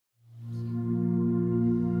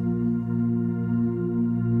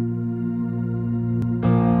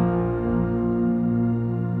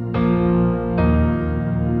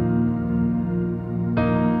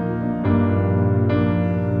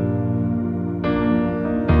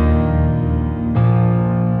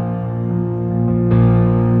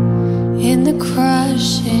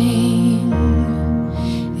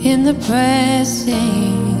the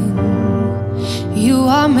pressing, you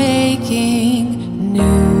are making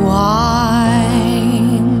new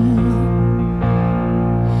wine.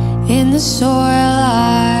 In the soil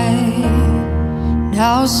I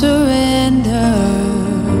now surrender,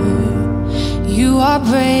 you are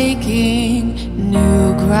breaking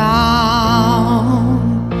new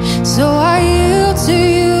ground. So I yield to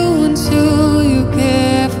you into your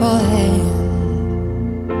careful hand.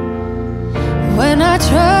 When I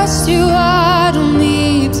trust you, I don't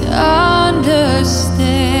need to understand.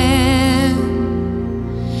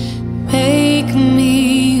 Make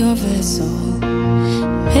me your vessel,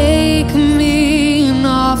 make me an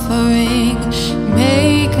offering,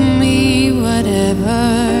 make me whatever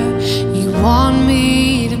you want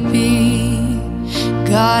me to be.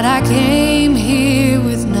 God, I came here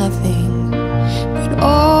with nothing but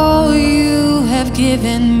all you have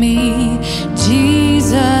given me.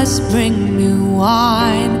 Jesus, bring new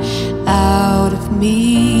wine out of me.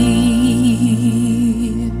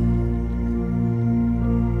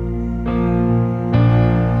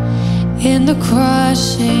 In the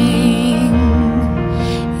crushing,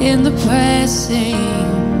 in the pressing,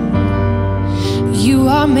 you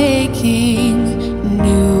are making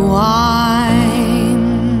new wine.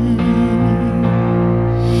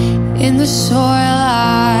 In the soil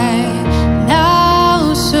I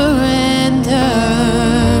now surrender,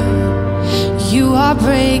 you are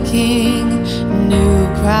breaking new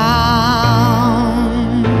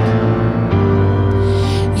ground.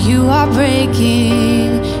 You are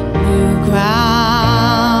breaking new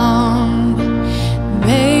ground.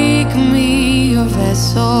 Make me your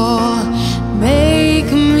vessel,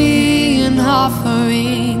 make me an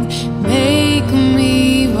offering, make me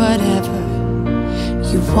whatever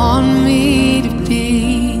you want me to be.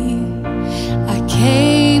 I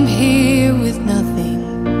came here with nothing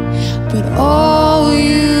but all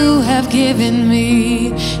you have given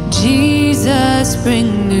me. Jesus, bring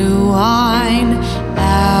new wine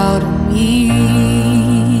out of me.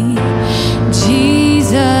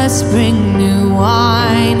 Jesus, bring new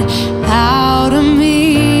wine out of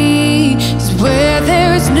me. 'Cause where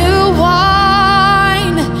there is new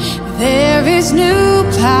wine, there is new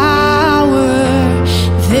power,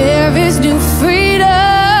 there is new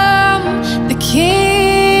freedom. The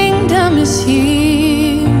kingdom is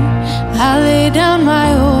here. I lay down my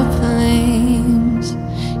old flames,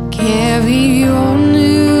 carry your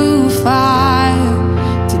new fire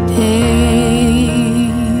today.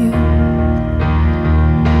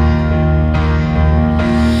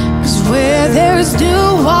 'Cause where there is new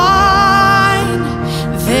wine,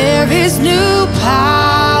 there is new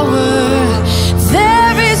power,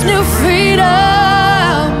 there is new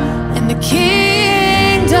freedom, and the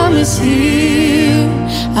kingdom is here.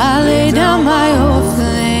 I lay down my old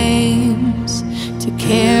flames to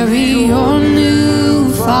carry your new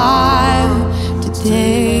fire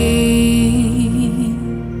today.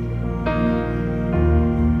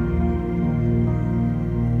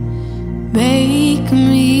 Make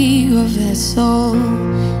me your vessel,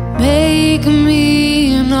 make me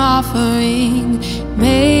an offering,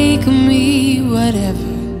 make me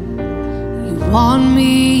whatever you want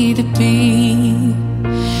me to be.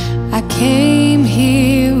 I came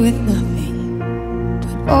here with nothing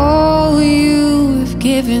but all you have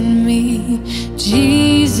given me.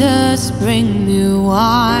 Jesus, bring new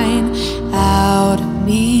wine out of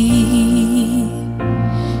me.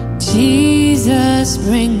 Jesus,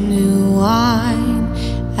 bring new wine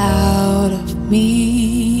out of me.